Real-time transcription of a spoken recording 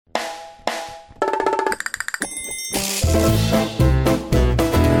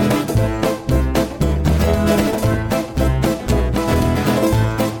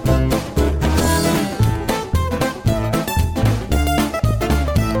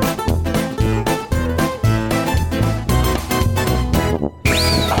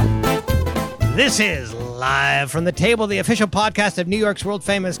This is Live from the Table, the official podcast of New York's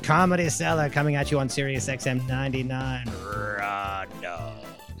world-famous Comedy Cellar, coming at you on Sirius XM 99 Raw Dog.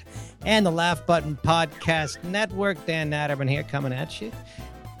 And the Laugh Button Podcast Network. Dan Natterman here coming at you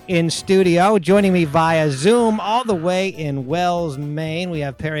in studio. Joining me via Zoom all the way in Wells, Maine, we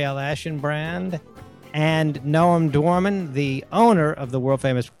have Perry L. Ashenbrand and Noam Dworman, the owner of the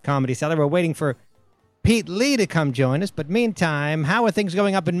world-famous Comedy Cellar. We're waiting for Pete Lee to come join us, but meantime, how are things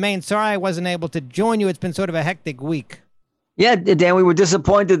going up in Maine? Sorry I wasn't able to join you. It's been sort of a hectic week. Yeah, Dan, we were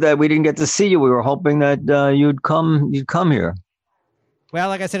disappointed that we didn't get to see you. We were hoping that you'd come here. Well,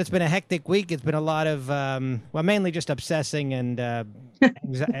 like I said, it's been a hectic week. It's been a lot of, mainly just obsessing and,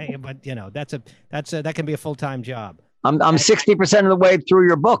 but you know, that can be a full-time job. I'm 60% of the way through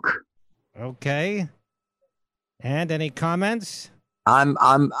your book. Okay. And any comments? I'm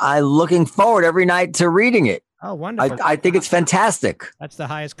looking forward every night to reading it. Oh, wonderful. I think it's fantastic. That's the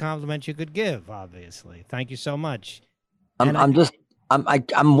highest compliment you could give, obviously. Thank you so much. I'm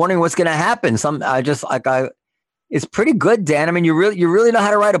wondering what's going to happen. It's pretty good, Dan. I mean, you really know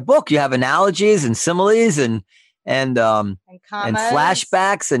how to write a book. You have analogies and similes and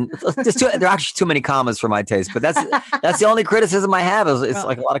flashbacks, and there are actually too many commas for my taste. But that's the only criticism I have. It's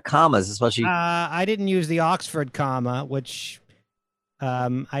like a lot of commas, especially. I didn't use the Oxford comma, which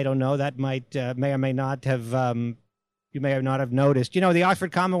I don't know. That might may or may not have. You may not have noticed. You know, the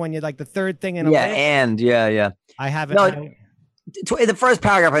Oxford comma when you're like the third thing in a list. Yeah. I haven't. No, in the first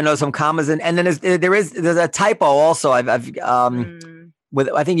paragraph, I know some commas, and then there's a typo also. I think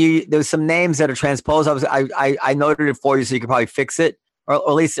there's some names that are transposed. I noted it for you so you could probably fix it, or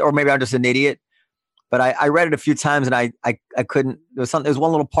at least, or maybe I'm just an idiot. But I read it a few times and I couldn't. There's one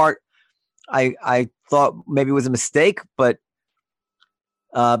little part I thought maybe it was a mistake, but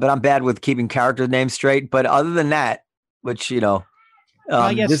I'm bad with keeping character names straight. But other than that, which you know.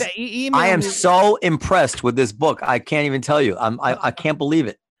 I am so impressed with this book. I can't even tell you. I can't believe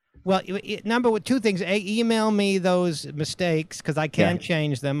it. Well, number two things. Email me those mistakes because I can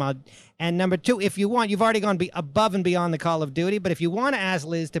change them. And number two, if you want, you've already gone above and beyond the Call of Duty. But if you want to ask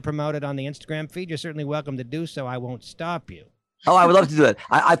Liz to promote it on the Instagram feed, you're certainly welcome to do so. I won't stop you. Oh, I would love to do that.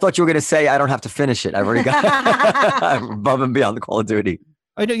 I thought you were going to say I don't have to finish it. I've already got above and beyond the Call of Duty.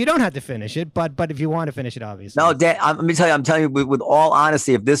 Oh, no, you don't have to finish it, but if you want to finish it, obviously. No, Dan, I'm telling you with all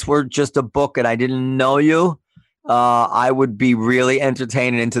honesty, if this were just a book and I didn't know you, I would be really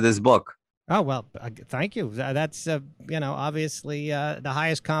entertained into this book. Oh, well, thank you. That's, obviously the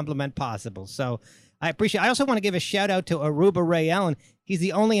highest compliment possible. So I appreciate it. I also want to give a shout out to Aruba Ray Allen. He's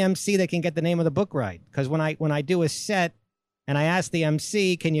the only MC that can get the name of the book right. Because when I do a set, and I asked the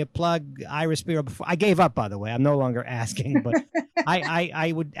MC, can you plug Ira Shapiro before? I gave up, by the way. I'm no longer asking, but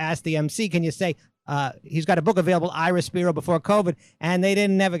I would ask the MC, can you say, he's got a book available, Ira Shapiro Before COVID, and they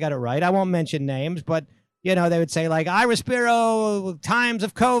never got it right. I won't mention names, but, they would say like Ira Shapiro, Times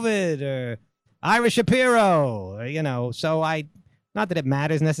of COVID, or Ira Shapiro, so not that it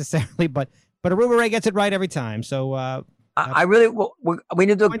matters necessarily, but Aruba Ray gets it right every time. So, we need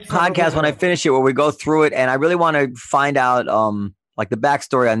to do a podcast when I finish it where we go through it, and I really want to find out like the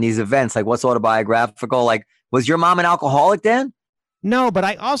backstory on these events, like what's autobiographical. Like, was your mom an alcoholic, Dan? No,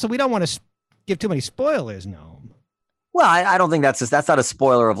 but we don't want to give too many spoilers. No. Well, I don't think that's not a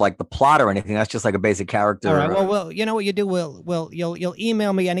spoiler of like the plot or anything. That's just like a basic character. All right. Well, you know what you do? You'll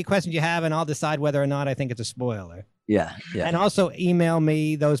email me any questions you have, and I'll decide whether or not I think it's a spoiler. Yeah. And also email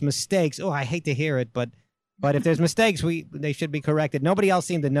me those mistakes. Oh, I hate to hear it, but if there's mistakes, they should be corrected. Nobody else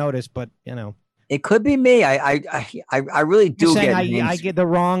seemed to notice, but it could be me. I really do get. I get the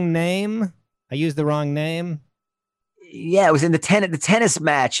wrong name. I used the wrong name. Yeah, it was in the tennis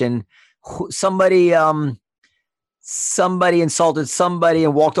match, and somebody insulted somebody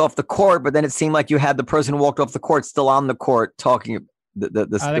and walked off the court. But then it seemed like you had the person who walked off the court still on the court talking.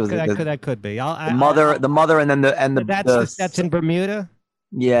 That could be. The mother, and then that's in Bermuda.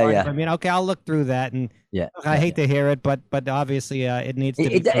 Yeah. I mean, okay, I'll look through that, and I hate to hear it, but obviously it needs to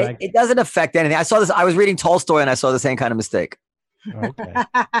be correct. It doesn't affect anything. I saw this. I was reading Tolstoy, and I saw the same kind of mistake. Okay.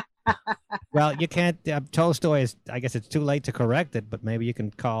 Well, you can't. Tolstoy is. I guess it's too late to correct it, but maybe you can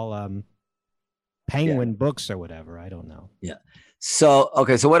call Penguin Books or whatever. I don't know. Yeah. So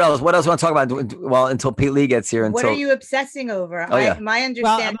okay. So what else? What else want to talk about? Well, until Pete Lee gets here. What are you obsessing over? My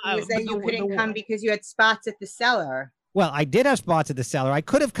understanding was that you couldn't come because you had spots at the Cellar. Well, I did have spots at the Cellar. I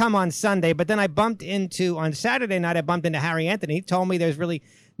could have come on Sunday, but then on Saturday night, I bumped into Harry Anthony. He told me there's really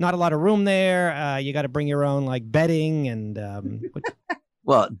not a lot of room there. You got to bring your own like bedding and.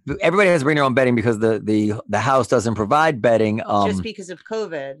 Well, everybody has to bring their own bedding because the house doesn't provide bedding. Just because of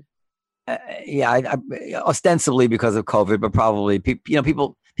COVID. I ostensibly because of COVID, but probably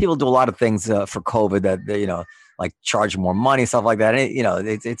people people do a lot of things for COVID that they, like charge more money, stuff like that. And,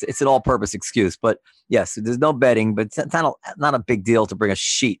 it's an all-purpose excuse. But yes, there's no betting, but it's not a big deal to bring a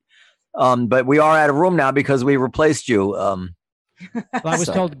sheet. But we are out of room now because we replaced you. Well, I was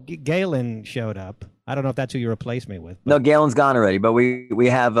told Galen showed up. I don't know if that's who you replaced me with. No, Galen's gone already, but we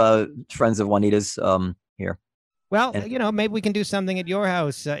have friends of Juanita's here. Well, maybe we can do something at your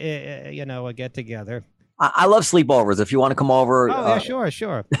house, a get together. I love sleepovers. If you want to come over. Oh, yeah,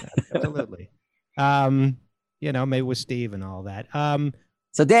 sure. Absolutely. Maybe with Steve and all that.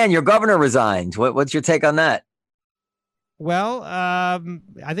 So, Dan, your governor resigned. What's your take on that? Well,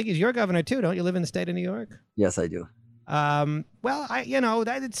 I think he's your governor, too. Don't you live in the state of New York? Yes, I do. Well,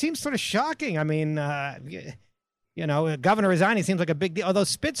 it seems sort of shocking. I mean, a governor resigning seems like a big deal. Although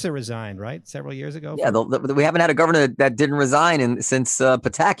Spitzer resigned, right, several years ago. Yeah, we haven't had a governor that didn't resign since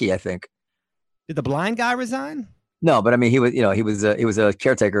Pataki, I think. Did the blind guy resign? No, but I mean, he was a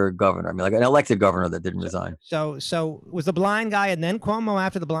caretaker governor. I mean, like an elected governor that didn't resign. So was the blind guy and then Cuomo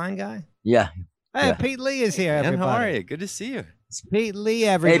after the blind guy? Yeah. Hey, yeah. Pete Lee is here. Everybody. How are you? Good to see you. It's Pete Lee,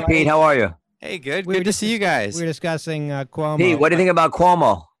 everybody. Hey, Pete, how are you? Hey, good. Good to see you guys. We were discussing Cuomo. Pete, what do you think about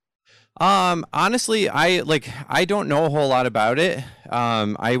Cuomo? Honestly, I don't know a whole lot about it.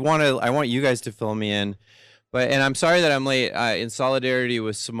 I want you guys to fill me in. And I'm sorry that I'm late. In solidarity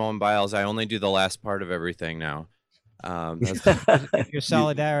with Simone Biles, I only do the last part of everything now. Your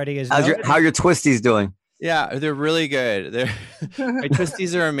solidarity is. How are your twisties doing? Yeah, they're really good. My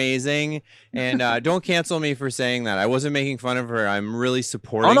twisties are amazing, and don't cancel me for saying that. I wasn't making fun of her. I'm really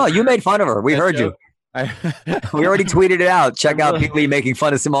supporting. Oh no, her. you made fun of her. We heard you. We already tweeted it out. Check out people making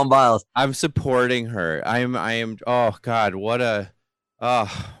fun of Simone Biles. I'm supporting her. I am. Oh God, what a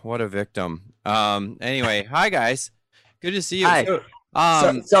victim. Anyway, hi guys. Good to see you.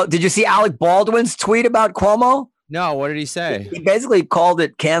 Hi. So did you see Alec Baldwin's tweet about Cuomo? No, what did he say? He basically called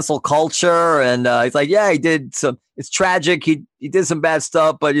it cancel culture, and he's like, yeah, he did some. It's tragic. He did some bad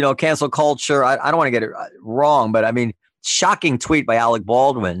stuff, but cancel culture. I don't want to get it wrong, but I mean, shocking tweet by Alec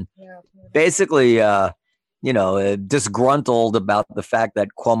Baldwin. Yeah. Basically, disgruntled about the fact that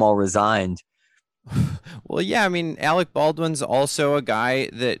Cuomo resigned. Well, yeah, I mean, Alec Baldwin's also a guy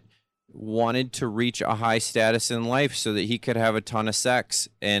that wanted to reach a high status in life so that he could have a ton of sex,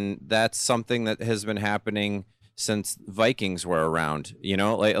 and that's something that has been happening since Vikings were around.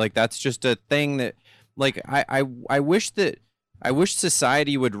 Like that's just a thing that, like, I wish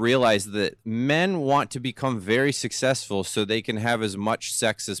society would realize that men want to become very successful so they can have as much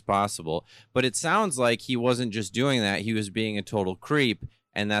sex as possible. But it sounds like he wasn't just doing that; he was being a total creep,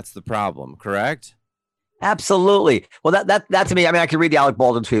 and that's the problem. Correct? Absolutely. Well, that to me, I mean, I could read the Alec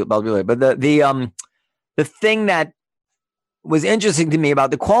Baldwin tweet about it, but the thing that was interesting to me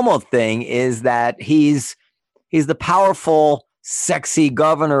about the Cuomo thing is that he's the powerful, sexy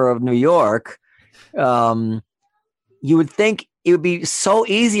governor of New York. You would think it would be so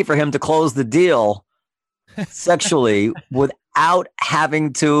easy for him to close the deal sexually without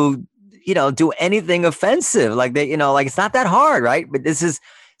having to, do anything offensive. Like like it's not that hard, right? But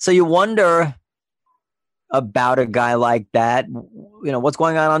so you wonder about a guy like that, what's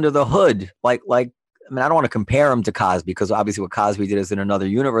going on under the hood? I mean, I don't want to compare him to Cosby because obviously what Cosby did is in another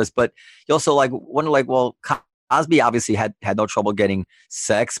universe, but you also wonder well, Cosby obviously had no trouble getting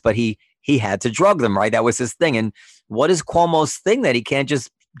sex, but he had to drug them, right? That was his thing. And what is Cuomo's thing that he can't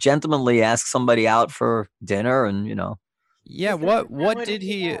just gentlemanly ask somebody out for dinner and, Yeah, what did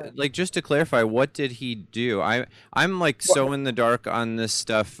he, like, just to clarify, what did he do? I'm like so in the dark on this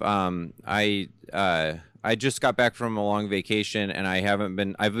stuff. I just got back from a long vacation, and I've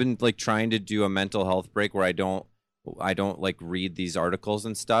been like trying to do a mental health break where I don't like read these articles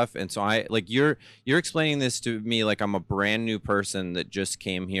and stuff. And so you're explaining this to me like I'm a brand new person that just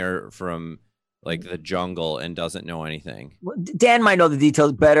came here from like the jungle and doesn't know anything. Dan might know the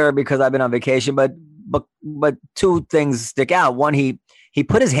details better because I've been on vacation, but two things stick out. One, he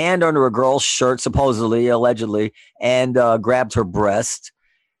put his hand under a girl's shirt, supposedly, allegedly, and grabbed her breast.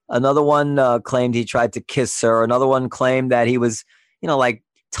 Another one claimed he tried to kiss her. Another one claimed that he was, like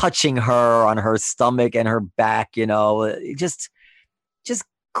touching her on her stomach and her back, just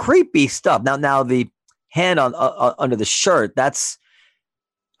creepy stuff. Now the hand on under the shirt, that's,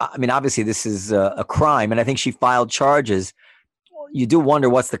 I mean, obviously this is a crime, and I think she filed charges. You do wonder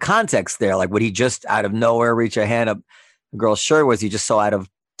what's the context there. Like, would he just out of nowhere reach a hand up a girl's shirt? Was he just so out of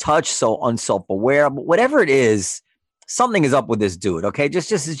touch, so unself-aware? But whatever it is, something is up with this dude. Okay,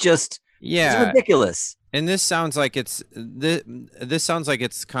 it's ridiculous. And this sounds like this sounds like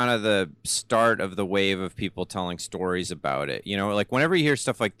it's kind of the start of the wave of people telling stories about it. You know, like whenever you hear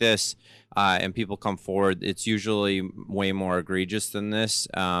stuff like this and people come forward, it's usually way more egregious than this.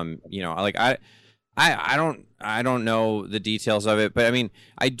 You know, like I don't know the details of it, but I mean,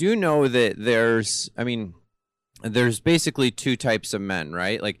 I do know that there's basically two types of men,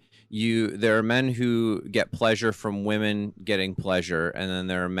 right? Like there are men who get pleasure from women getting pleasure, and then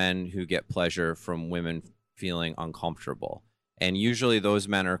there are men who get pleasure from women feeling uncomfortable. And usually those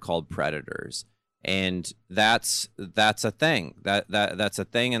men are called predators. And that's a thing. That's a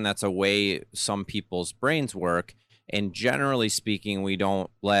thing, and that's a way some people's brains work. And generally speaking, we don't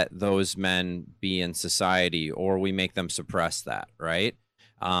let those men be in society, or we make them suppress that, right?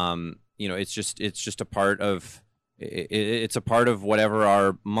 You know, it's just a part of it's a part of whatever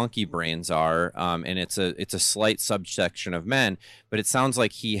our monkey brains are, and it's a slight subsection of men. But it sounds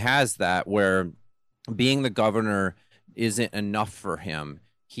like he has that, where being the governor isn't enough for him.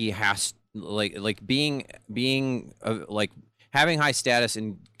 He has like being like having high status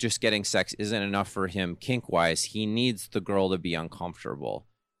and just getting sex isn't enough for him kink wise. He needs the girl to be uncomfortable.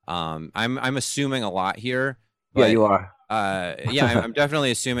 I'm assuming a lot here. But, yeah, you are. Yeah, I'm definitely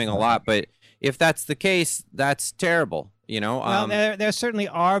assuming a lot, but if that's the case, that's terrible, you know? Well, there certainly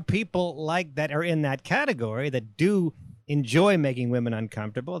are people like that are in that category that do enjoy making women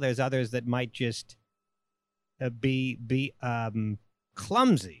uncomfortable. There's others that might just be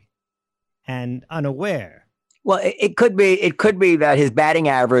clumsy and unaware. Well, it could be that his batting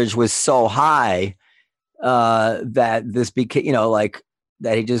average was so high that this became, you know, like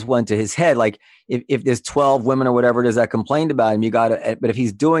that he just went to his head. Like if there's 12 women or whatever it is that complained about him, but if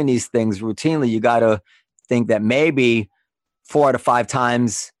he's doing these things routinely, you got to think that maybe 4 out of 5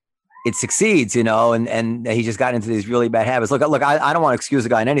 times it succeeds, you know, and he just got into these really bad habits. Look, I don't want to excuse the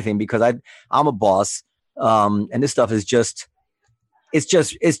guy in anything, because I'm a boss. And this stuff is it's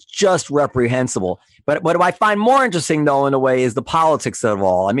just reprehensible. But what I find more interesting, though, in a way, is the politics of it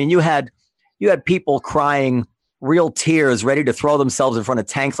all. I mean, you had people crying real tears, ready to throw themselves in front of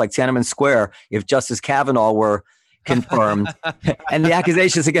tanks like Tiananmen Square if Justice Kavanaugh were confirmed. And the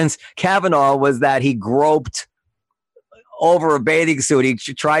accusations against Kavanaugh was that he groped over a bathing suit. He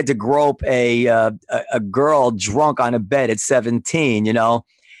tried to grope a girl drunk on a bed at 17, you know.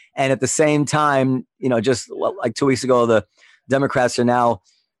 And at the same time, you know, just like 2 weeks ago, the Democrats are now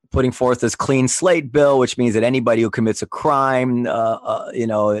putting forth this clean slate bill, which means that anybody who commits a crime, you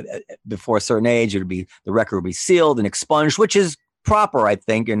know, before a certain age, the record will be sealed and expunged, which is proper, I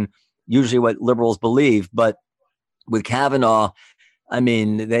think, and usually what liberals believe. But with Kavanaugh, I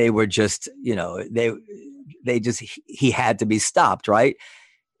mean, they were just, you know, he had to be stopped, right?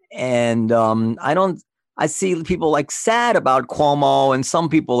 And I see people like sad about Cuomo, and some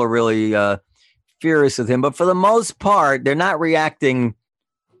people are really furious with him. But for the most part, they're not reacting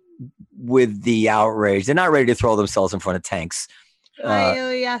with the outrage. They're not ready to throw themselves in front of tanks. Hi,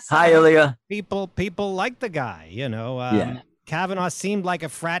 Ilya. Hi, Ilya. People like the guy, you know. Yeah. Kavanaugh seemed like a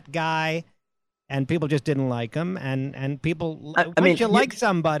frat guy, and people just didn't like him. And people, once you like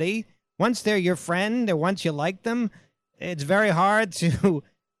somebody, once they're your friend, or once you like them, it's very hard to,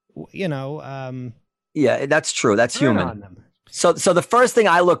 you know. Yeah, that's true. That's human. So the first thing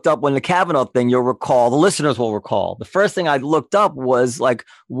I looked up when the Kavanaugh thing, you'll recall, the listeners will recall, the first thing I looked up was like,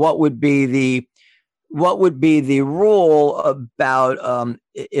 what would be the rule about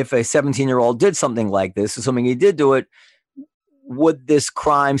if a 17-year-old did something like this, assuming he did do it, would this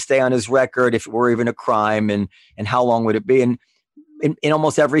crime stay on his record if it were even a crime, and how long would it be? And in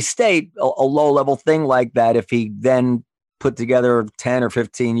almost every state, a low-level thing like that, if he then put together 10 or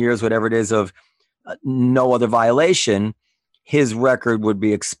 15 years, whatever it is, of no other violation, his record would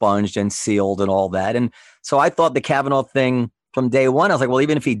be expunged and sealed and all that. And so I thought the Kavanaugh thing from day one, I was like, well,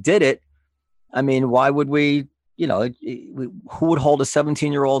 even if he did it, I mean, why would we, you know, who would hold a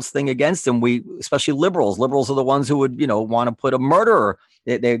 17-year-old's thing against him? Especially liberals. Liberals are the ones who would, you know, want to put a murderer.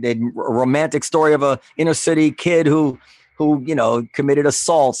 They'd a romantic story of a inner city kid who, you know, committed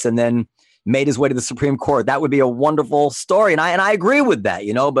assaults and then made his way to the Supreme Court. That would be a wonderful story. And I agree with that,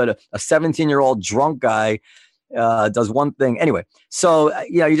 you know, but a 17-year-old drunk guy does one thing. Anyway, so,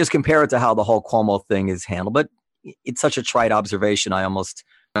 you know, you just compare it to how the whole Cuomo thing is handled. But it's such a trite observation. I almost...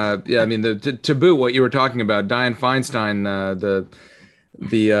 yeah, I mean, to boot what you were talking about, Dianne Feinstein,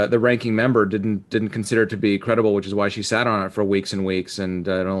 the ranking member didn't consider it to be credible, which is why she sat on it for weeks and weeks. And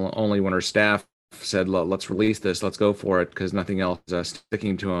only when her staff said, let's release this, let's go for it, because nothing else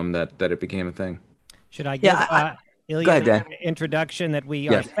sticking to him, that it became a thing. Should I give Ilya, Go ahead, Dan. introduction that we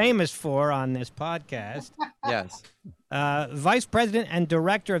are Yes. famous for on this podcast. Yes. Vice President and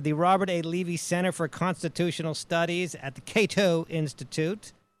Director of the Robert A. Levy Center for Constitutional Studies at the Cato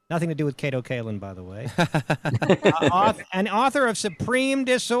Institute. Nothing to do with Cato Kalin, by the way. And author of Supreme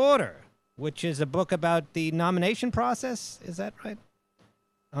Disorder, which is a book about the nomination process. Is that right?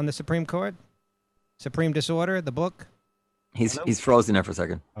 On the Supreme Court? Supreme Disorder, the book? He's frozen there for a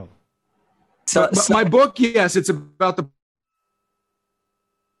second. Oh. So my book, yes, it's about the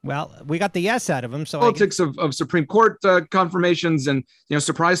Well, we got the yes out of him. So politics of Supreme Court confirmations, and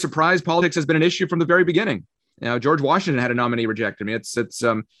surprise, surprise, politics has been an issue from the very beginning. George Washington had a nominee rejected. I mean,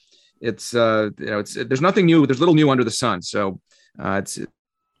 there's nothing new. There's little new under the sun. So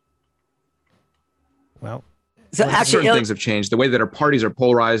well, so actually, certain things have changed. The way that our parties are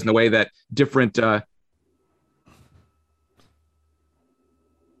polarized, and the way that different.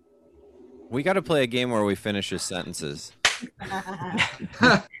 We got to play a game where we finish his sentences.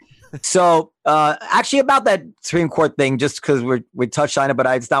 So actually about that Supreme Court thing, just because we touched on it, but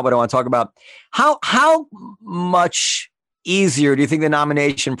it's not what I want to talk about. How much easier do you think the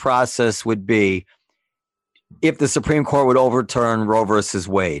nomination process would be if the Supreme Court would overturn Roe versus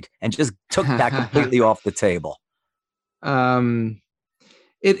Wade and just took that completely off the table?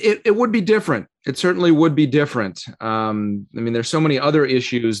 It would be different. It certainly would be different. I mean, there's so many other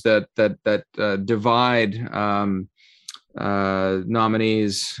issues that divide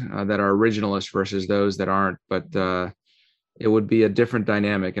nominees that are originalists versus those that aren't. But it would be a different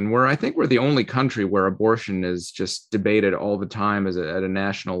dynamic. And I think we're the only country where abortion is just debated all the time at a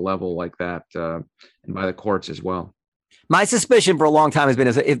national level like that, and by the courts as well. My suspicion for a long time has been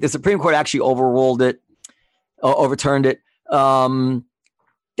if the Supreme Court actually overturned it,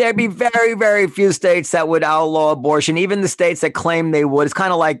 there'd be very, very few states that would outlaw abortion. Even the states that claim they would. It's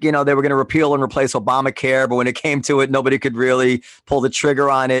kind of like, they were going to repeal and replace Obamacare, but when it came to it, nobody could really pull the trigger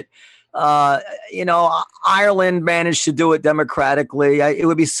on it. Ireland managed to do it democratically. It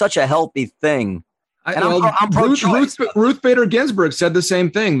would be such a healthy thing. I'm pro-choice. Ruth Bader Ginsburg said the same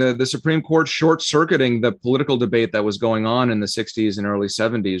thing. The Supreme Court short-circuiting the political debate that was going on in the 60s and early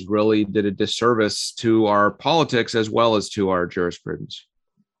 70s really did a disservice to our politics as well as to our jurisprudence.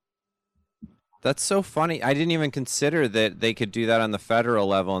 That's so funny. I didn't even consider that they could do that on the federal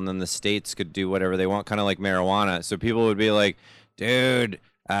level, and then the states could do whatever they want, kind of like marijuana. So people would be like, dude,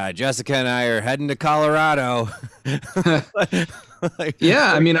 Jessica and I are heading to Colorado.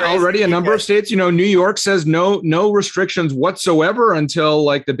 Yeah, I mean, already a number of states, New York says no restrictions whatsoever until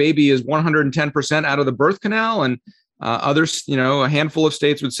like the baby is 110% out of the birth canal. And others, a handful of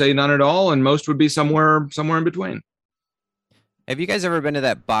states would say none at all. And most would be somewhere in between. Have you guys ever been to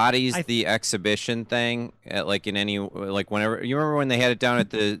that Bodies, the exhibition thing? Whenever you remember when they had it down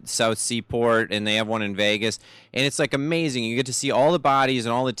at the South Seaport, and they have one in Vegas, and it's like amazing. You get to see all the bodies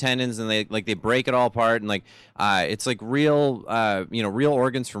and all the tendons, and they break it all apart, and it's like real, real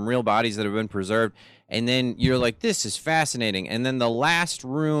organs from real bodies that have been preserved. And then you're like, this is fascinating. And then the last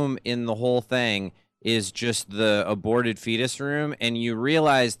room in the whole thing is just the aborted fetus room, and you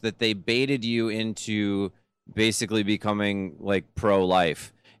realize that they baited you into basically becoming like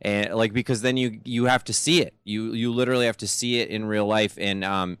pro-life, and because then you have to see it. You literally have to see it in real life,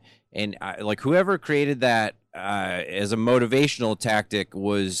 and whoever created that as a motivational tactic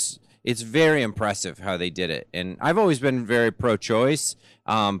it's very impressive how they did it. And I've always been very pro-choice,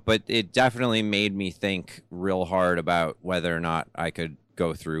 but it definitely made me think real hard about whether or not I could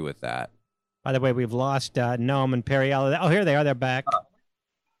go through with that. By the way, we've lost Noam and Periella. Oh, here they are. They're back.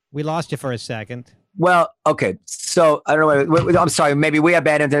 We lost you for a second. Well, okay. So I don't know. I'm sorry. Maybe we have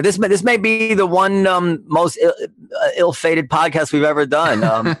bad internet. This may be the one most ill-fated podcast we've ever done.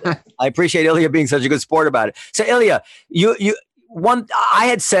 I appreciate Ilya being such a good sport about it. So Ilya, I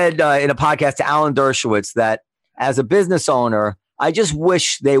had said in a podcast to Alan Dershowitz that as a business owner, I just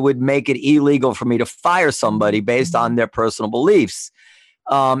wish they would make it illegal for me to fire somebody based on their personal beliefs.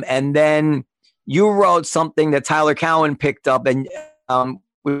 And then you wrote something that Tyler Cowen picked up, and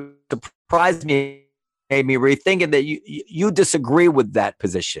surprised me, made me rethink it, that you disagree with that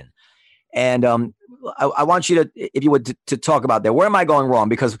position. And I want you to, if you would, to talk about that. Where am I going wrong?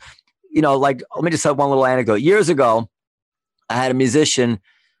 Because, let me just have one little anecdote. Years ago, I had a musician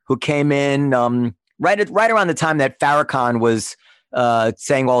who came in right around the time that Farrakhan was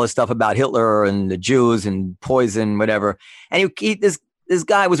saying all this stuff about Hitler and the Jews and poison, whatever. And this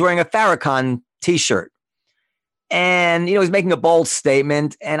guy was wearing a Farrakhan T-shirt. And, he's making a bold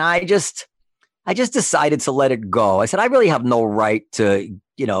statement. And I just decided to let it go. I said, I really have no right to,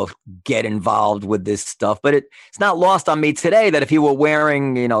 get involved with this stuff. But it's not lost on me today that if he were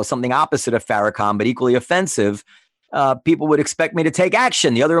wearing, something opposite of Farrakhan, but equally offensive, people would expect me to take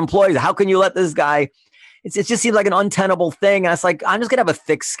action. The other employees, how can you let this guy? It just seems like an untenable thing. And it's like, I'm just gonna have a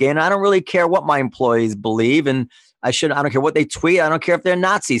thick skin. I don't really care what my employees believe, and I don't care what they tweet. I don't care if they're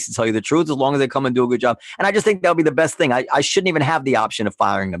Nazis, to tell you the truth, as long as they come and do a good job. And I just think that'll be the best thing. I shouldn't even have the option of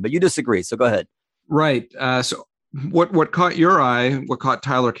firing them. But you disagree, so go ahead. Right. So what caught your eye, what caught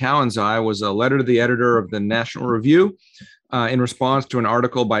Tyler Cowen's eye, was a letter to the editor of the National Review in response to an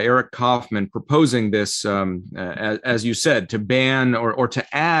article by Eric Kaufman proposing this, as you said, to ban or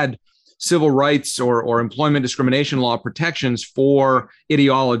to add civil rights or employment discrimination law protections for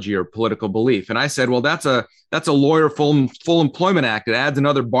ideology or political belief. And I said, well, that's a lawyer full employment act. It adds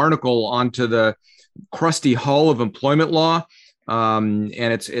another barnacle onto the crusty hull of employment law. And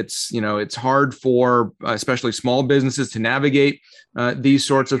it's hard for especially small businesses to navigate these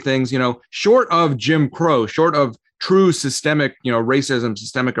sorts of things, short of Jim Crow, short of true systemic, racism,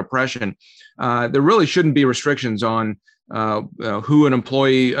 systemic oppression. There really shouldn't be restrictions on who an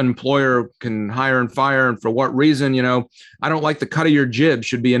employer can hire and fire, and for what reason. I don't like the cut of your jib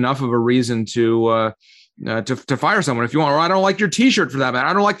should be enough of a reason to fire someone if you want. Or I don't like your T-shirt for that matter.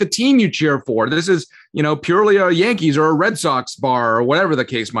 I don't like the team you cheer for. This is purely a Yankees or a Red Sox bar or whatever the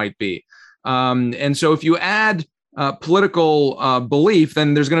case might be. And so if you add political belief,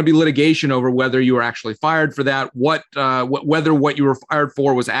 then there's going to be litigation over whether you were actually fired for that, whether what you were fired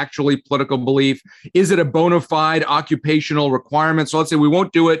for was actually political belief. Is it a bona fide occupational requirement? So let's say we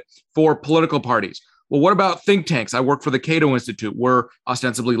won't do it for political parties. Well, what about think tanks? I work for the Cato Institute. We're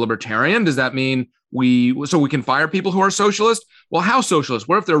ostensibly libertarian. Does that mean we can fire people who are socialist? Well, how socialist?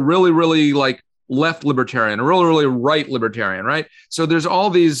 What if they're really, really like left libertarian or really, really right libertarian, right? So there's all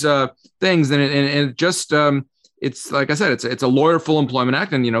these things, and it just it's like I said, it's a lawyer full employment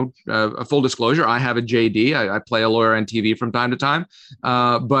act, and a full disclosure, I have a JD. I play a lawyer on TV from time to time,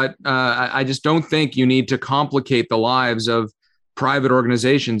 but I just don't think you need to complicate the lives of private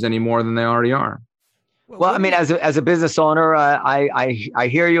organizations any more than they already are. Well, I mean, as a business owner, I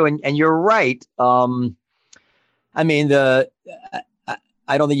hear you, and you're right. I mean,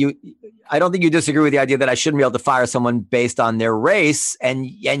 I don't think you disagree with the idea that I shouldn't be able to fire someone based on their race, and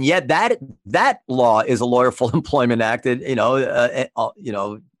yet that law is a lawyer full employment act. People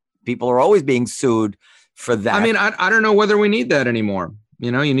are always being sued for that. I mean, I don't know whether we need that anymore.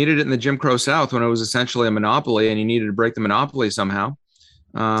 You needed it in the Jim Crow South when it was essentially a monopoly, and you needed to break the monopoly somehow.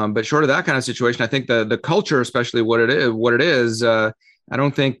 But short of that kind of situation, I think the culture, especially what it is, I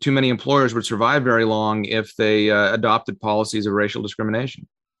don't think too many employers would survive very long if they adopted policies of racial discrimination.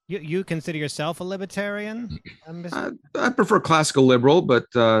 You consider yourself a libertarian? I prefer classical liberal, but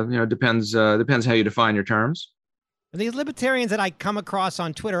depends how you define your terms. These libertarians that I come across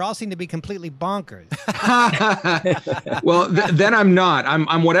on Twitter all seem to be completely bonkers. Well, then I'm not.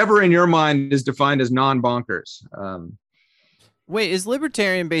 I'm whatever in your mind is defined as non-bonkers. Wait, is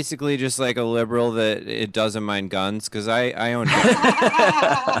libertarian basically just like a liberal that it doesn't mind guns? Because I own guns.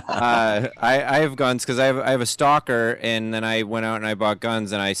 I have guns because I have a stalker, and then I went out and I bought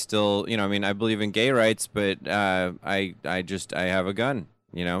guns, and I still, I believe in gay rights, but I have a gun,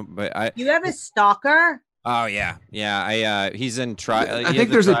 But You have a stalker? Oh yeah. He's in trial. I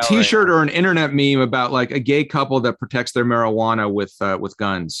think there's a T-shirt or an internet meme about like a gay couple that protects their marijuana with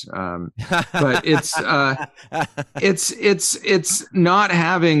guns. But it's not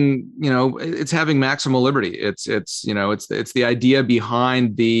having it's having maximal liberty. It's the idea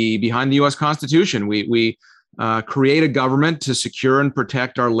behind the U.S. Constitution. We create a government to secure and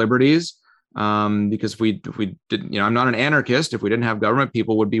protect our liberties. Because if we didn't, I'm not an anarchist. If we didn't have government,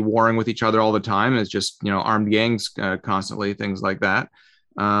 people would be warring with each other all the time. It's just, armed gangs constantly, things like that.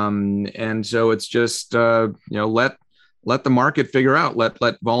 And so it's just, let the market figure out, let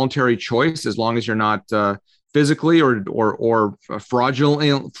voluntary choice, as long as you're not physically or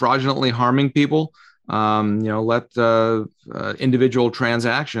fraudulently harming people, let individual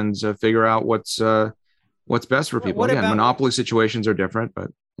transactions figure out what's best for people. Again, monopoly situations are different,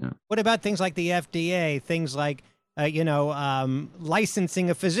 but. Yeah. What about things like the FDA, things like,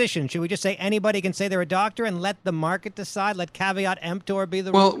 licensing a physician? Should we just say anybody can say they're a doctor and let the market decide? Let caveat emptor be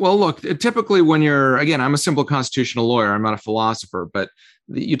the rule? Well, look, typically when I'm a simple constitutional lawyer, I'm not a philosopher, but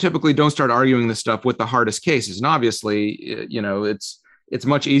you typically don't start arguing this stuff with the hardest cases. And obviously, it's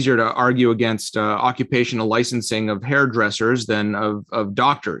much easier to argue against occupational licensing of hairdressers than of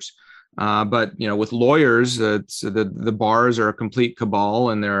doctors. But with lawyers, the bars are a complete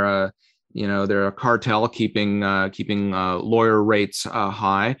cabal, and they're a cartel keeping lawyer rates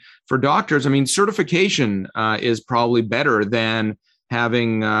high. For doctors, I mean, certification is probably better than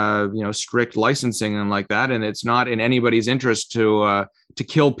having strict licensing and like that, and it's not in anybody's interest to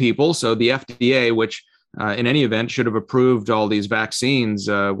kill people. So the FDA, which in any event, should have approved all these vaccines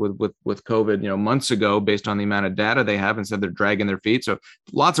with COVID, months ago, based on the amount of data they have. Instead, they're dragging their feet. So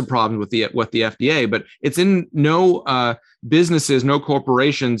lots of problems with the FDA. But it's in no businesses, no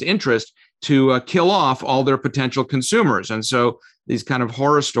corporations' interest to kill off all their potential consumers. And so these kind of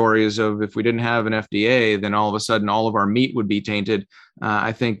horror stories of, if we didn't have an FDA, then all of a sudden all of our meat would be tainted,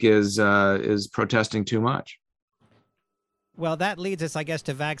 I think is protesting too much. Well, that leads us, I guess,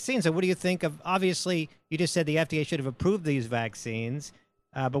 to vaccines. So what do you think of, obviously, you just said the FDA should have approved these vaccines,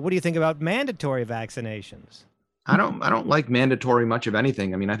 but what do you think about mandatory vaccinations? I don't like mandatory much of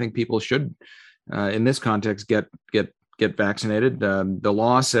anything. I mean, I think people should, in this context, get vaccinated. The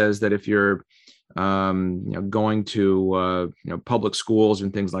law says that if you're going to public schools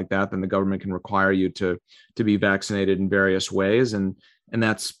and things like that, then the government can require you to be vaccinated in various ways, and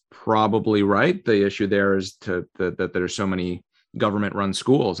that's probably right. The issue there is that there are so many government-run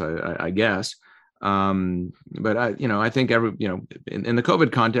schools, I guess. But I think in the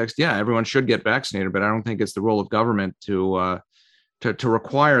COVID context, yeah, everyone should get vaccinated, but I don't think it's the role of government to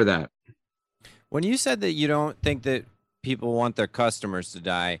require that. When you said that you don't think that people want their customers to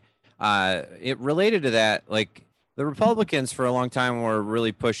die, it related to that, like the Republicans for a long time were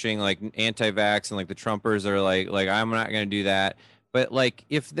really pushing like anti-vax, and like the Trumpers are like I'm not going to do that. But like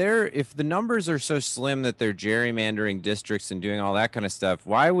if the numbers are so slim that they're gerrymandering districts and doing all that kind of stuff,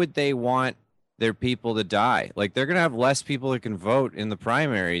 why would they want their people to die? Like they're going to have less people that can vote in the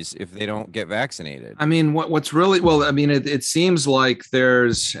primaries if they don't get vaccinated. I mean, what's really, well, I mean, it seems like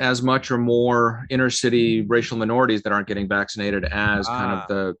there's as much or more inner city racial minorities that aren't getting vaccinated as kind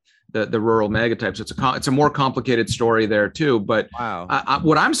of the rural megatypes. It's a more complicated story there too. But wow.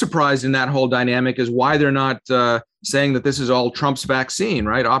 What I'm surprised in that whole dynamic is why they're not saying that this is all Trump's vaccine,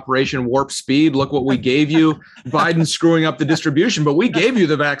 right? Operation Warp Speed. Look what we gave you. Biden screwing up the distribution, but we gave you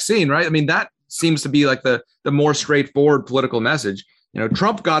the vaccine, right? I mean, that seems to be like the more straightforward political message.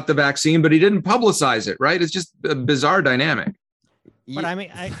 Trump got the vaccine, but he didn't publicize it, right? It's just a bizarre dynamic. But I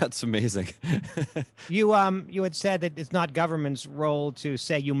mean, that's amazing. You had said that it's not government's role to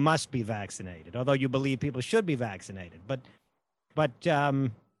say you must be vaccinated, although you believe people should be vaccinated. But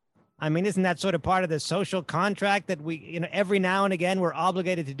I mean, isn't that sort of part of the social contract that we, every now and again we're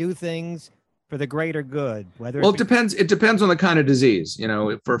obligated to do things for the greater good? It depends. It depends on the kind of disease.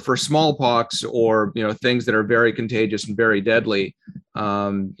 For smallpox or things that are very contagious and very deadly.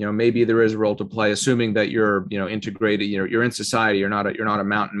 Maybe there is a role to play, assuming that you're integrated. You're in society. You're not a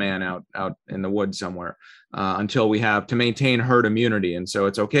mountain man out in the woods somewhere. Until we have to maintain herd immunity, and so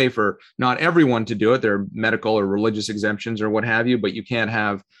it's okay for not everyone to do it. There are medical or religious exemptions or what have you, but you can't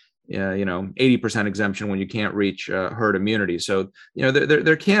have 80% exemption when you can't reach herd immunity. So,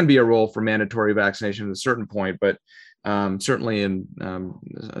 there can be a role for mandatory vaccination at a certain point, but certainly in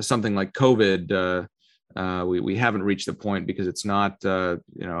something like COVID, we haven't reached the point because it's not,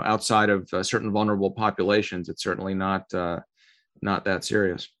 outside of certain vulnerable populations. It's certainly not that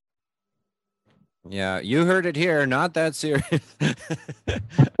serious. Yeah, you heard it here. Not that serious.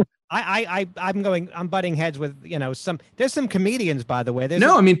 I'm butting heads with there's some comedians, by the way.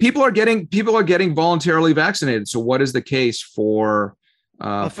 I mean, people are getting voluntarily vaccinated. So what is the case for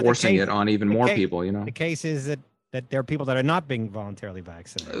forcing it on even more people? The case is that there are people that are not being voluntarily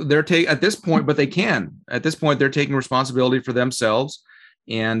vaccinated. They're at this point, but they can. At this point, they're taking responsibility for themselves.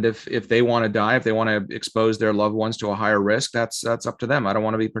 And if they want to die, if they want to expose their loved ones to a higher risk, that's up to them. I don't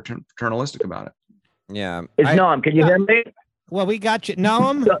want to be paternalistic about it. Yeah. It's Noam. Can you hear me? Well, we got you.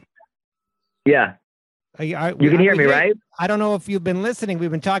 Noam? Yeah. You can hear me, right? I don't know if you've been listening.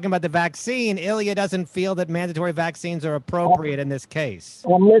 We've been talking about the vaccine. Ilya doesn't feel that mandatory vaccines are appropriate in this case.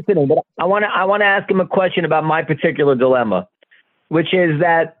 I'm listening, but I want to ask him a question about my particular dilemma, which is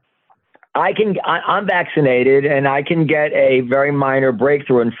that I'm vaccinated and I can get a very minor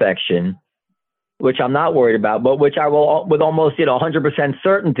breakthrough infection, which I'm not worried about, but which I will, with almost 100%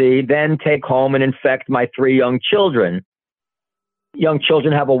 certainty, then take home and infect my 3 young children. Young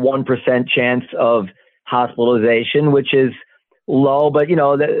children have a 1% chance of hospitalization, which is low, but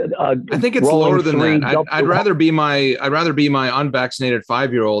I think it's lower than that. I'd rather be my unvaccinated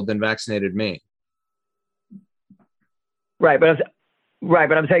 5-year-old than vaccinated me. Right, but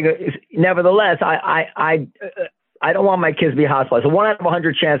I'm saying, nevertheless, I don't want my kids to be hospitalized. So 1 out of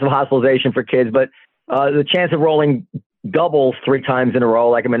 100 chance of hospitalization for kids, but the chance of rolling doubles 3 times in a row,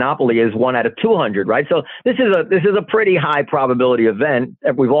 like a Monopoly, is 1 out of 200, right? So this is a pretty high probability event.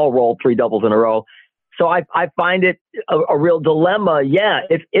 We've all rolled 3 doubles in a row. So I find it a real dilemma. Yeah,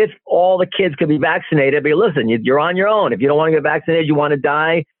 if all the kids could be vaccinated, but listen, you're on your own. If you don't want to get vaccinated, you want to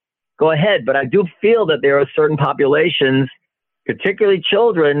die, go ahead. But I do feel that there are certain populations, particularly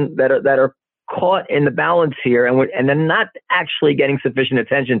children, that are caught in the balance here, and then not actually getting sufficient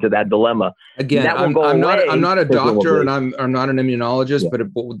attention to that dilemma. Again, that will I'm, go I'm away, not I'm not a doctor, presumably. and I'm not an immunologist, but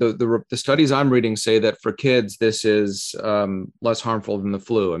the studies I'm reading say that for kids this is less harmful than the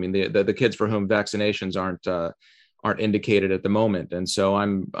flu. I mean, the kids for whom vaccinations aren't indicated at the moment, and so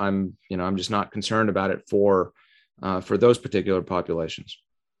I'm just not concerned about it for those particular populations.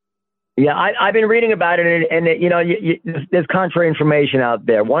 Yeah, I've been reading about it, and there's contrary information out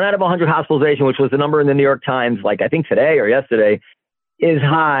there. 1 out of 100 hospitalization, which was the number in the New York Times, like I think today or yesterday, is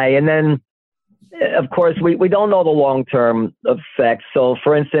high. And then, of course, we don't know the long-term effects. So,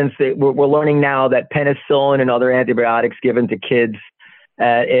 for instance, we're learning now that penicillin and other antibiotics given to kids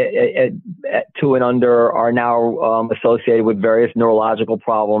at 2 and under are now associated with various neurological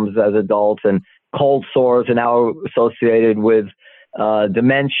problems as adults, and cold sores are now associated with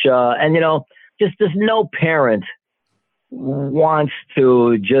dementia. And, just no parent wants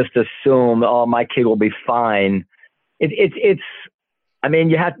to just assume, oh, my kid will be fine. I mean,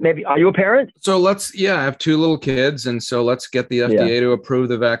 you have are you a parent? So I have 2 little kids. And so let's get the FDA to approve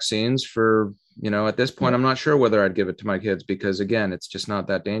the vaccines for, at this point, I'm not sure whether I'd give it to my kids because again, it's just not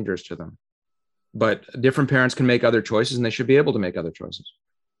that dangerous to them. But different parents can make other choices and they should be able to make other choices.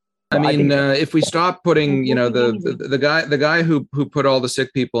 I mean, if we stop putting, the guy who put all the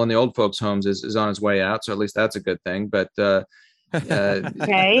sick people in the old folks' homes is on his way out, so at least that's a good thing. But okay,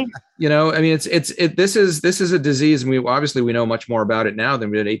 I mean, this is a disease, and we know much more about it now than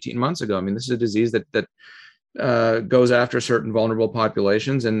we did 18 months ago. I mean, this is a disease that goes after certain vulnerable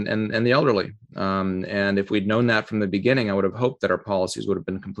populations and the elderly. And if we'd known that from the beginning, I would have hoped that our policies would have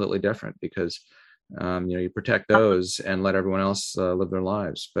been completely different because. You protect those and let everyone else live their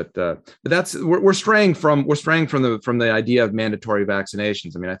lives. But we're straying from the idea of mandatory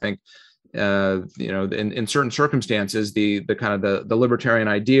vaccinations. I mean, I think in certain circumstances, the kind of the libertarian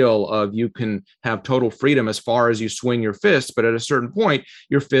ideal of you can have total freedom as far as you swing your fist, but at a certain point,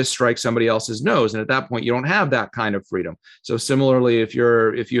 your fist strikes somebody else's nose, and at that point, you don't have that kind of freedom. So similarly, if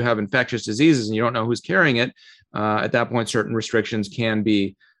you have infectious diseases and you don't know who's carrying it, at that point, certain restrictions can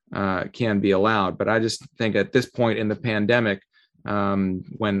be allowed. But I just think at this point in the pandemic, when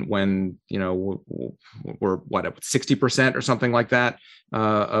we're 60% or something like that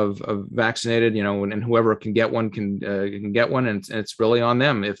of vaccinated, and whoever can get one can get one, and it's really on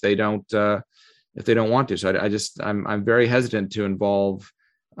them if they don't want to. So I'm very hesitant to involve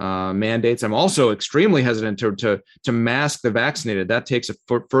mandates. I'm also extremely hesitant to mask the vaccinated. That takes a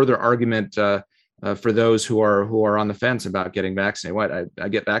further argument for those who are on the fence about getting vaccinated. What, I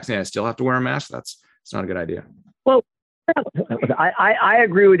get vaccinated, I still have to wear a mask? It's not a good idea. Well, I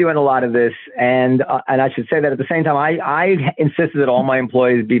agree with you on a lot of this, and I should say that at the same time, I insisted that all my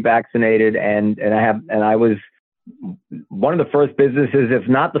employees be vaccinated, and I was one of the first businesses, if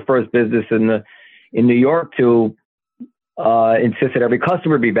not the first business in New York to insist that every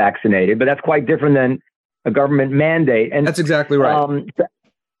customer be vaccinated. But that's quite different than a government mandate. And that's exactly right.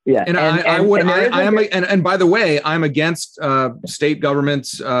 Yeah, and by the way, I'm against state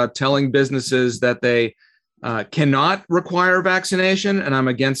governments telling businesses that they cannot require vaccination, and I'm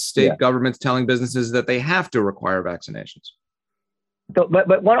against state governments telling businesses that they have to require vaccinations. So,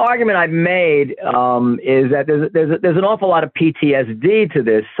 but one argument I've made is that there's an awful lot of PTSD to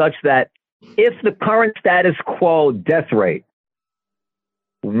this, such that if the current status quo death rate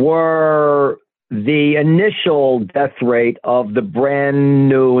were the initial death rate of the brand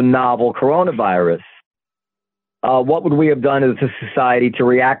new novel coronavirus, what would we have done as a society to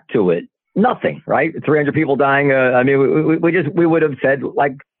react to it? Nothing, right? 300 people dying. I mean, we would have said,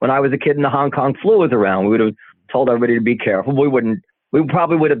 like when I was a kid and the Hong Kong flu was around, we would have told everybody to be careful. We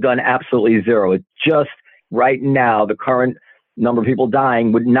probably would have done absolutely zero. It's just right now, the current number of people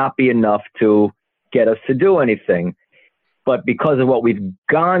dying would not be enough to get us to do anything. But because of what we've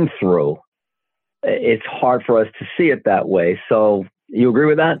gone through, it's hard for us to see it that way. So you agree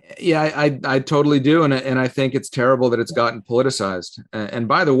with that? Yeah, I totally do. And I think it's terrible that it's gotten politicized. And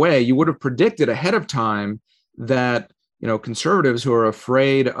by the way, you would have predicted ahead of time that, conservatives who are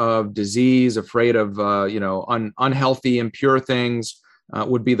afraid of disease, afraid of, unhealthy, impure things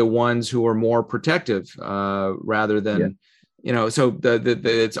would be the ones who are more protective rather than, so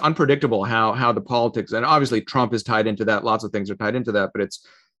it's unpredictable how the politics, and obviously Trump is tied into that. Lots of things are tied into that, but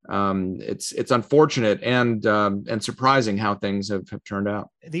it's unfortunate and surprising how things have turned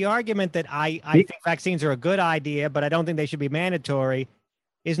out. The argument that I think vaccines are a good idea, but I don't think they should be mandatory,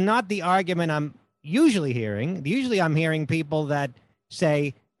 is not the argument I'm usually hearing. Usually I'm hearing people that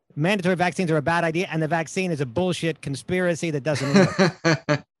say mandatory vaccines are a bad idea and the vaccine is a bullshit conspiracy that doesn't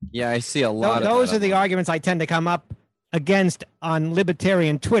work. Yeah, I see a lot of those are the arguments I tend to come up against on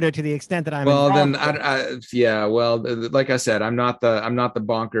libertarian Twitter to the extent that I'm Well, then, involved. yeah. Well, like I said, I'm not the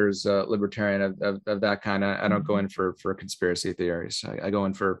bonkers libertarian of that kind. I don't go in for conspiracy theories. I go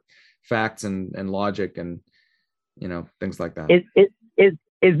in for facts and logic and things like that.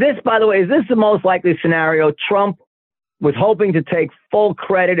 Is this, by the way, is this the most likely scenario? Trump was hoping to take full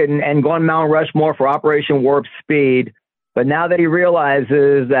credit and go on Mount Rushmore for Operation Warp Speed. But now that he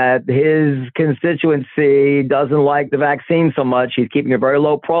realizes that his constituency doesn't like the vaccine so much, he's keeping a very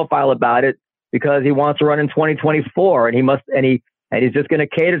low profile about it because he wants to run in 2024, and he's just going to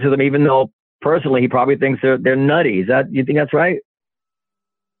cater to them, even though personally he probably thinks they're nutty. You think that's right?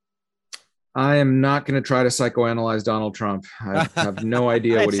 I am not going to try to psychoanalyze Donald Trump. I have no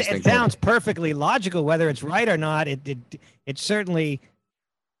idea what he's thinking. It sounds perfectly logical, whether it's right or not. It certainly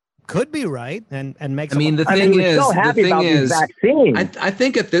could be right and makes. I mean, the thing is, vaccines. I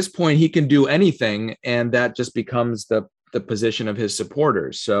think at this point he can do anything, and that just becomes the position of his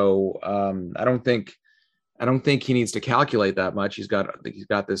supporters. So I don't think he needs to calculate that much. He's got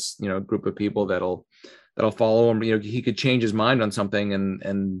this group of people that'll follow him. He could change his mind on something,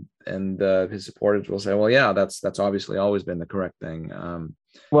 and his supporters will say, well, yeah, that's obviously always been the correct thing.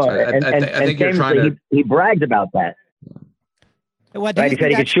 Well, so I think you're trying to. He bragged about that. What, right? He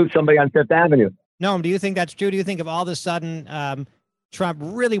said he could shoot somebody on Fifth Avenue. Noam, do you think that's true? Do you think if all of a sudden Trump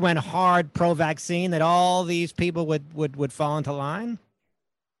really went hard pro-vaccine, that all these people would fall into line?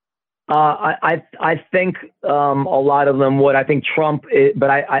 I think a lot of them would. I think Trump,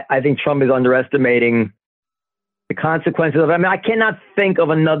 I think Trump is underestimating the consequences of it. I mean, I cannot think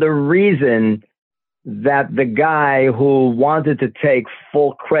of another reason that the guy who wanted to take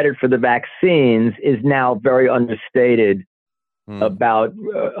full credit for the vaccines is now very understated about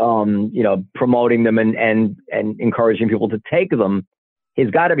promoting them and encouraging people to take them. There's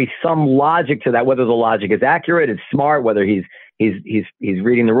got to be some logic to that. Whether the logic is accurate, it's smart, whether he's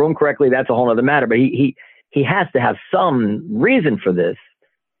reading the room correctly, that's a whole other matter. But he has to have some reason for this,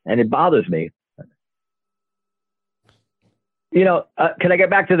 and it bothers me. Can I get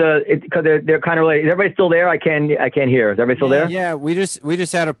back to because they're kind of related. Is everybody still there? I can't hear. Is everybody still there? Yeah, we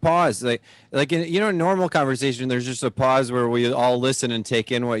just had a pause. Like in normal conversation, there's just a pause where we all listen and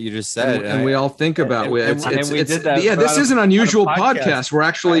take in what you just said, and we all think about it. This is an unusual podcast. We're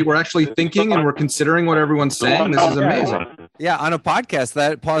actually thinking and we're considering what everyone's saying. This is amazing. Yeah, on a podcast,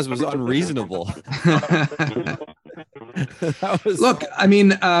 that pause was unreasonable. Look, I mean,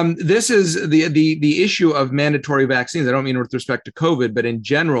 this is the issue of mandatory vaccines. I don't mean with respect to COVID, but in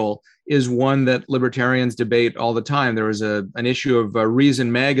general, is one that libertarians debate all the time. There was an issue of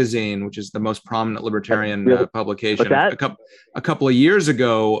Reason Magazine, which is the most prominent libertarian publication, a couple of years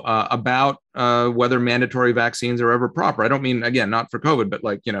ago about whether mandatory vaccines are ever proper. I don't mean, again, not for COVID, but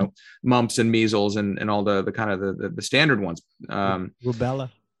like, mumps and measles and all the kind of the standard ones.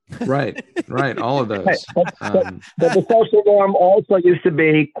 Rubella. Right. All of those. But the social norm also used to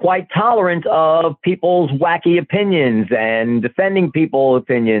be quite tolerant of people's wacky opinions and defending people's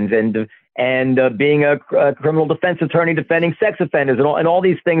opinions and being a criminal defense attorney defending sex offenders and all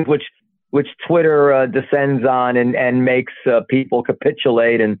these things which Twitter descends on and makes people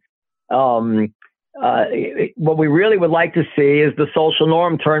capitulate. And what we really would like to see is the social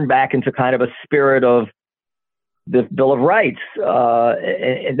norm turn back into kind of a spirit of the Bill of Rights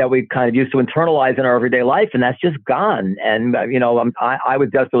that we kind of used to internalize in our everyday life, and that's just gone. And I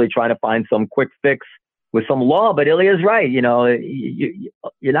was desperately trying to find some quick fix with some law, but Ilya is right. You're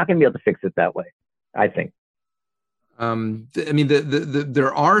not going to be able to fix it that way, I think. I mean,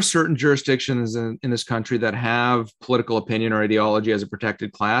 there are certain jurisdictions in this country that have political opinion or ideology as a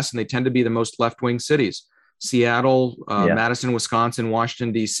protected class, and they tend to be the most left-wing cities: Seattle, Madison, Wisconsin,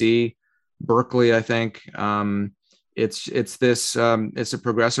 Washington D.C., Berkeley, I think. It's a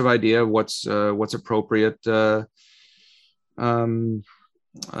progressive idea of what's appropriate to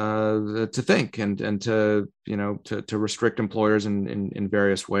think and to restrict employers in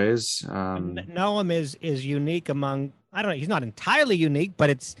various ways. Noam is unique among, I don't know, he's not entirely unique,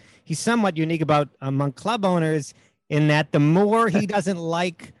 but he's somewhat unique among club owners in that the more he doesn't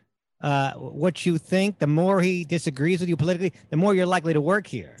like what you think, the more he disagrees with you politically, the more you're likely to work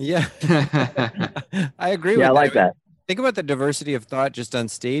here. Yeah. I agree with that. I like that. Think about the diversity of thought just on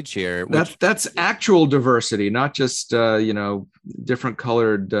stage here. That's actual diversity, not just different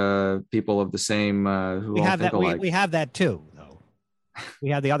colored people of the same who all think alike. We have that too, though. We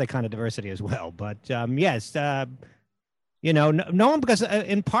have the other kind of diversity as well. But yes, Noam, because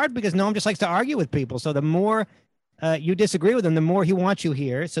in part because Noam just likes to argue with people. So the more you disagree with him, the more he wants you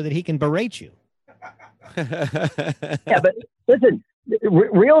here so that he can berate you. Yeah, but listen,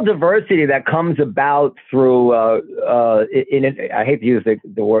 real diversity that comes about through, I hate to use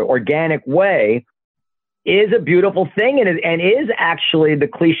the word organic way, is a beautiful thing, and is actually the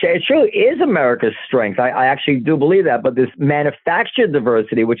cliche. It's true, is America's strength. I actually do believe that. But this manufactured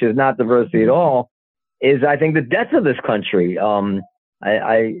diversity, which is not diversity at all, is, I think, the death of this country.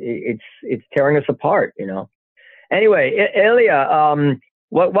 It's tearing us apart. Anyway, Ilya,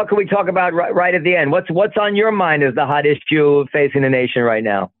 what can we talk about right at the end? What's on your mind as the hot issue facing the nation right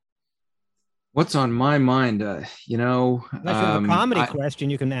now? What's on my mind? Unless you have a comedy question,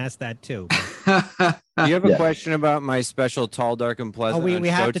 you can ask that too. Do you have a question about my special Tall, Dark, and Pleasant? We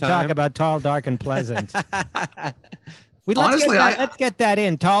have Showtime? to talk about Tall, Dark, and Pleasant. Honestly, let's get that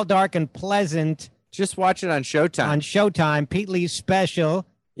in. Tall, Dark, and Pleasant. Just watch it on Showtime. On Showtime, Pete Lee's special.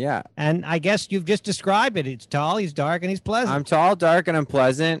 Yeah. And I guess you've just described it. It's tall, he's dark, and he's pleasant. I'm tall, dark, and I'm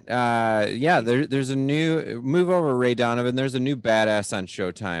pleasant. There's a new move over, Ray Donovan. There's a new badass on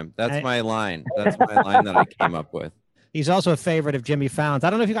Showtime. That's my line. That's my line that I came up with. He's also a favorite of Jimmy Fallon's. I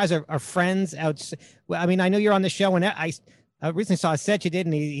don't know if you guys are friends out. Well, I mean, I know you're on the show, and I recently saw a set you did,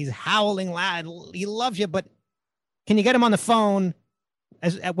 and he's howling loud. He loves you, but can you get him on the phone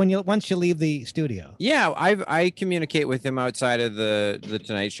once you leave the studio? Yeah, I communicate with him outside of the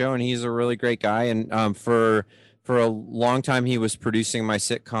Tonight Show, and he's a really great guy. And for a long time, he was producing my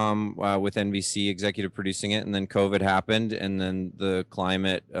sitcom with NBC, executive producing it, and then COVID happened, and then the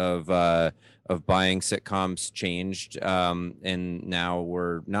climate of buying sitcoms changed, and now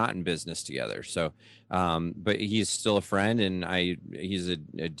we're not in business together. So, but he's still a friend, and he's a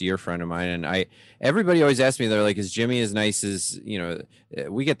dear friend of mine. And everybody always asks me, they're like, is Jimmy as nice as,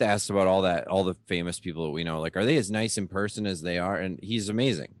 we get asked about all the famous people that we know, like, are they as nice in person as they are? And he's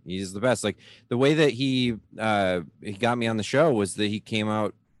amazing. He's the best. Like the way that he got me on the show was that he came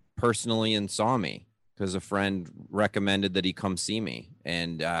out personally and saw me, because a friend recommended that he come see me.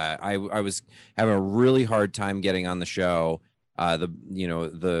 And I was having a really hard time getting on the show.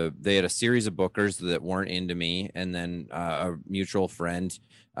 They had a series of bookers that weren't into me. And then a mutual friend,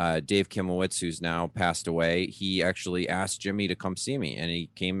 Dave Kimowitz, who's now passed away, he actually asked Jimmy to come see me, and he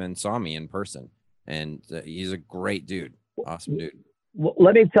came and saw me in person. And he's a great dude. Awesome dude. Well,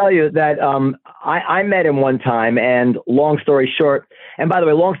 let me tell you that I met him one time, and long story short, and by the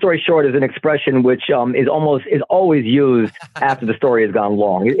way, long story short is an expression which is always used after the story has gone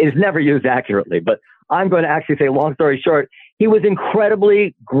long. It is never used accurately, but I'm going to actually say long story short. He was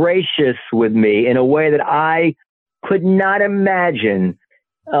incredibly gracious with me in a way that I could not imagine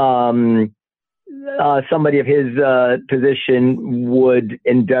somebody of his position would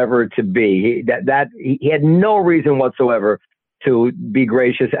endeavor to be. He had no reason whatsoever to be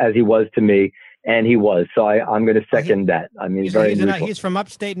gracious as he was to me, and he was. So I'm going to second that. I mean, he's from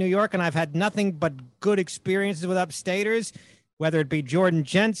upstate New York, and I've had nothing but good experiences with upstaters, whether it be Jordan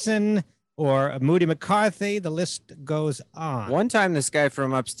Jensen or Moody McCarthy. The list goes on. One time, this guy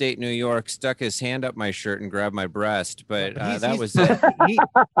from upstate New York stuck his hand up my shirt and grabbed my breast, but that was it.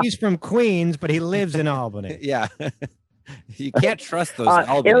 He's from Queens, but he lives in Albany. Yeah. You can't trust those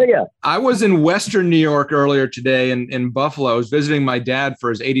Albany. Ilya. I was in Western New York earlier today in Buffalo. I was visiting my dad for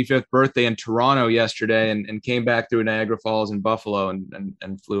his 85th birthday in Toronto yesterday, and came back through Niagara Falls and Buffalo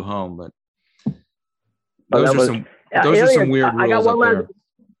and flew home. But those are some weird rules. I got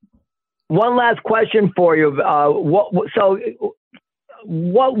one last question for you.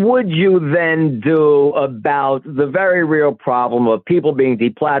 What would you then do about the very real problem of people being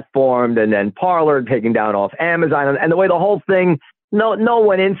deplatformed, and then Parler taken down off Amazon, and the way the whole thing, no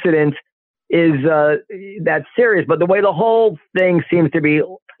one incident is that serious, but the way the whole thing seems to be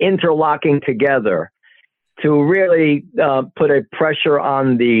interlocking together to really put a pressure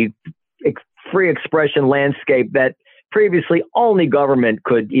on the free expression landscape that previously only government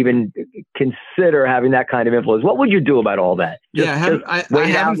could even consider having that kind of influence. What would you do about all that? I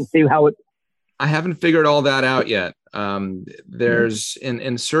haven't figured all that out yet. There's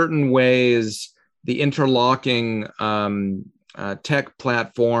in certain ways, the interlocking tech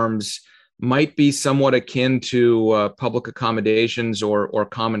platforms might be somewhat akin to public accommodations or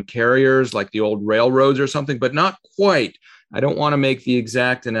common carriers, like the old railroads or something, but not quite. I don't want to make the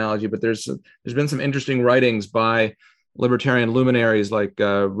exact analogy, but there's been some interesting writings by libertarian luminaries like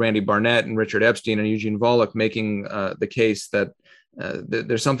Randy Barnett and Richard Epstein and Eugene Volokh making the case that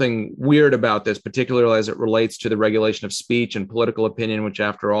there's something weird about this, particularly as it relates to the regulation of speech and political opinion, which,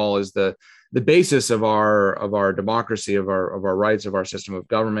 after all, is the basis of our democracy, of our rights, of our system of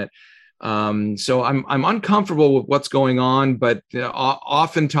government. So I'm uncomfortable with what's going on, but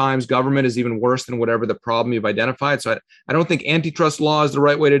oftentimes government is even worse than whatever the problem you've identified. So I don't think antitrust law is the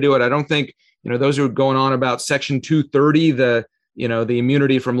right way to do it. I don't think, those who are going on about Section 230, the the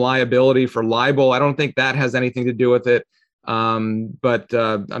immunity from liability for libel. I don't think that has anything to do with it. But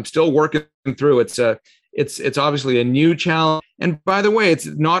I'm still working through. It's obviously a new challenge. And by the way, it's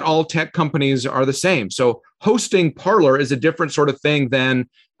not all tech companies are the same. So hosting Parler is a different sort of thing than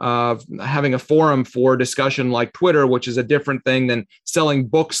having a forum for discussion like Twitter, which is a different thing than selling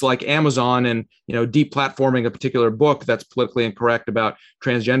books like Amazon and deplatforming a particular book that's politically incorrect about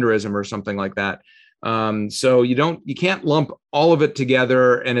transgenderism or something like that. So you can't lump all of it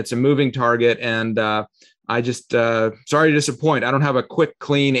together, and it's a moving target. And I just sorry to disappoint. I don't have a quick,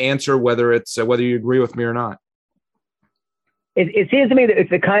 clean answer whether you agree with me or not. It seems to me that it's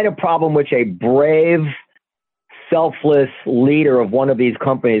the kind of problem which a brave, selfless leader of one of these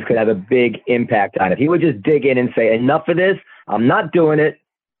companies could have a big impact on. If he would just dig in and say, enough of this, I'm not doing it,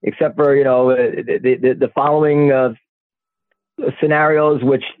 except for the following scenarios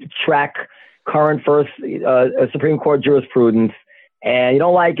which track current Supreme Court jurisprudence, and you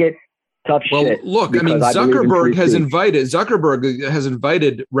don't like it, tough shit. Well, look, I mean, Zuckerberg has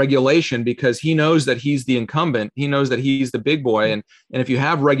invited regulation because he knows that he's the incumbent. He knows that he's the big boy, and if you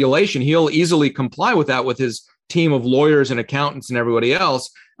have regulation, he'll easily comply with that with his team of lawyers and accountants and everybody else,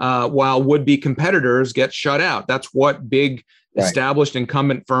 while would-be competitors get shut out. That's what big established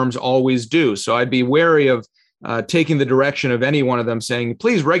incumbent firms always do. So I'd be wary of taking the direction of any one of them saying,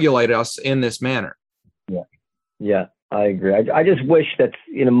 please regulate us in this manner. Yeah, I agree. I just wish that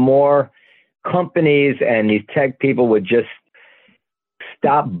more companies and these tech people would just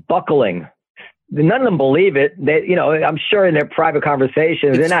stop buckling. None of them believe it. They, I'm sure in their private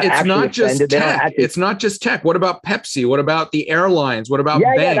conversations, they're not actually offended. It's not just tech. What about Pepsi? What about the airlines? What about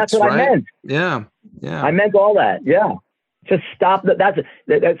banks? Yeah, that's what I meant. Yeah. I meant all that. Yeah. Just stop that. That's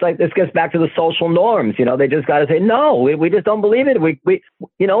like, this gets back to the social norms. They just got to say, no, we just don't believe it. We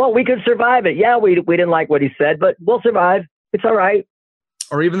you know what? We could survive it. Yeah, we didn't like what he said, but we'll survive. It's all right.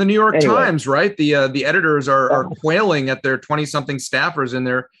 Or even the New York Times, right? The editors are quailing at their 20-something staffers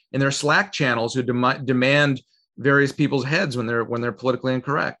in their Slack channels who demand various people's heads when they're politically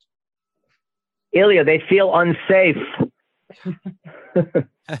incorrect. Ilya, they feel unsafe.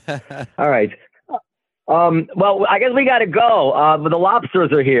 All right. Well, I guess we got to go. But the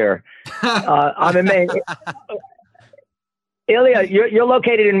lobsters are here. I'm in Maine. Ilya, you're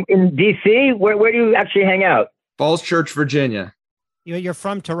located in D.C. Where do you actually hang out? Falls Church, Virginia. You're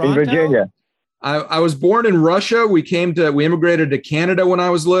from Toronto? In Virginia. I was born in Russia. We immigrated to Canada when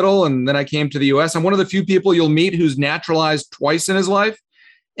I was little, and then I came to the U.S. I'm one of the few people you'll meet who's naturalized twice in his life.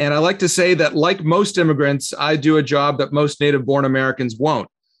 And I like to say that, like most immigrants, I do a job that most native-born Americans won't,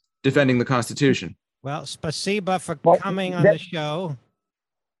 defending the Constitution. Well, spasiba for coming on the show.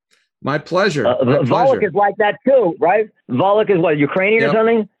 My pleasure. Volok is like that too, right? Volok is what, Ukrainian or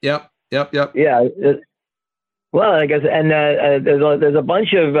something? Yep. Yeah. Well, I guess, and there's a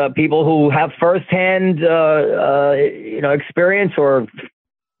bunch of people who have firsthand, experience or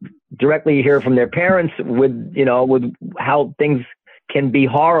directly hear from their parents with how things can be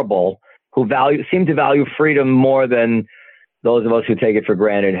horrible, who seem to value freedom more than those of us who take it for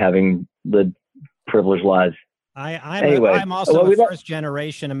granted, having the privileged lives. I'm also a first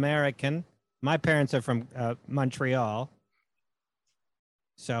generation American. My parents are from Montreal.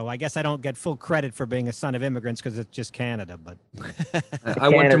 So I guess I don't get full credit for being a son of immigrants because it's just Canada. But I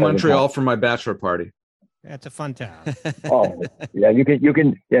went to Montreal for my bachelor party. Yeah, it's a fun town. Oh, yeah,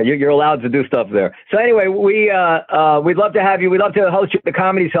 you're allowed to do stuff there. So anyway, we'd love to have you. We'd love to host you at the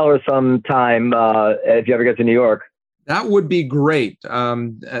Comedy Cellar sometime if you ever get to New York. That would be great.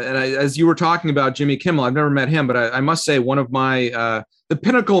 As you were talking about Jimmy Kimmel, I've never met him, but I must say one of my the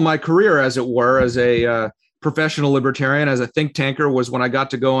pinnacle of my career, as it were, as a professional libertarian, as a think tanker, was when I got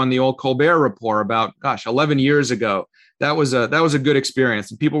to go on the old Colbert Report about 11 years ago. That was a good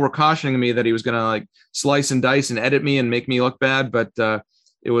experience. And people were cautioning me that he was going to slice and dice and edit me and make me look bad, but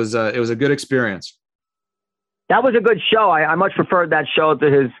it was a good experience. That was a good show. I much preferred that show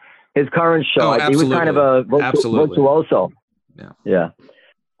to his current show. Oh, absolutely. He was kind of a virtuoso. Yeah.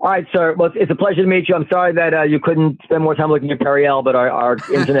 All right, sir. Well, it's a pleasure to meet you. I'm sorry that you couldn't spend more time looking at Periel, but our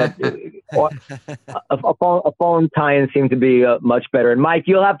internet, a phone tie-in seemed to be much better. And Mike,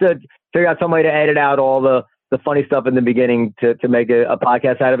 you'll have to figure out some way to edit out all the funny stuff in the beginning to make a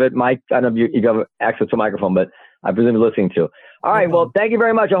podcast out of it. Mike, I don't know if you have access to a microphone, but I presume you're listening to. All right. Well, thank you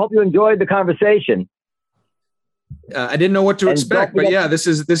very much. I hope you enjoyed the conversation. I didn't know what to expect, but yeah, this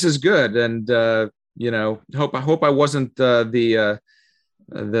is good. And, hope I wasn't the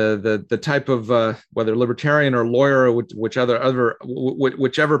type of whether libertarian or lawyer or whichever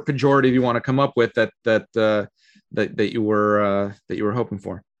pejorative you want to come up with that you were hoping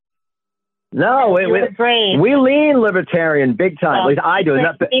for. No, we lean libertarian big time. Well, at least I do.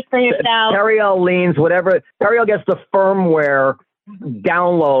 Speak for yourself. Periel leans whatever. Periel gets the firmware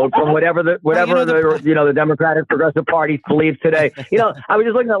download from whatever the Democratic Progressive Party believes today. I was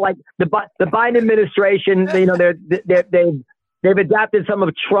just looking at like the Biden administration. They've adapted some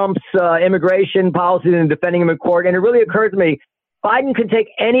of Trump's immigration policies and defending him in court. And it really occurs to me, Biden could take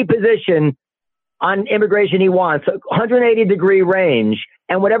any position on immigration he wants, 180-degree range.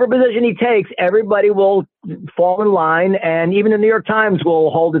 And whatever position he takes, everybody will fall in line. And even the New York Times will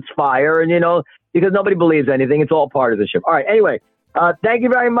hold its fire. And, because nobody believes anything. It's all part of the ship. All right. Anyway, thank you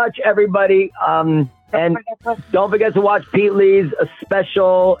very much, everybody. And don't forget to watch Pete Lee's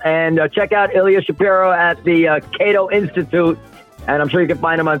special and check out Ilya Shapiro at the Cato Institute. And I'm sure you can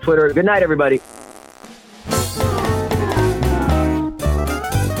find him on Twitter. Good night, everybody.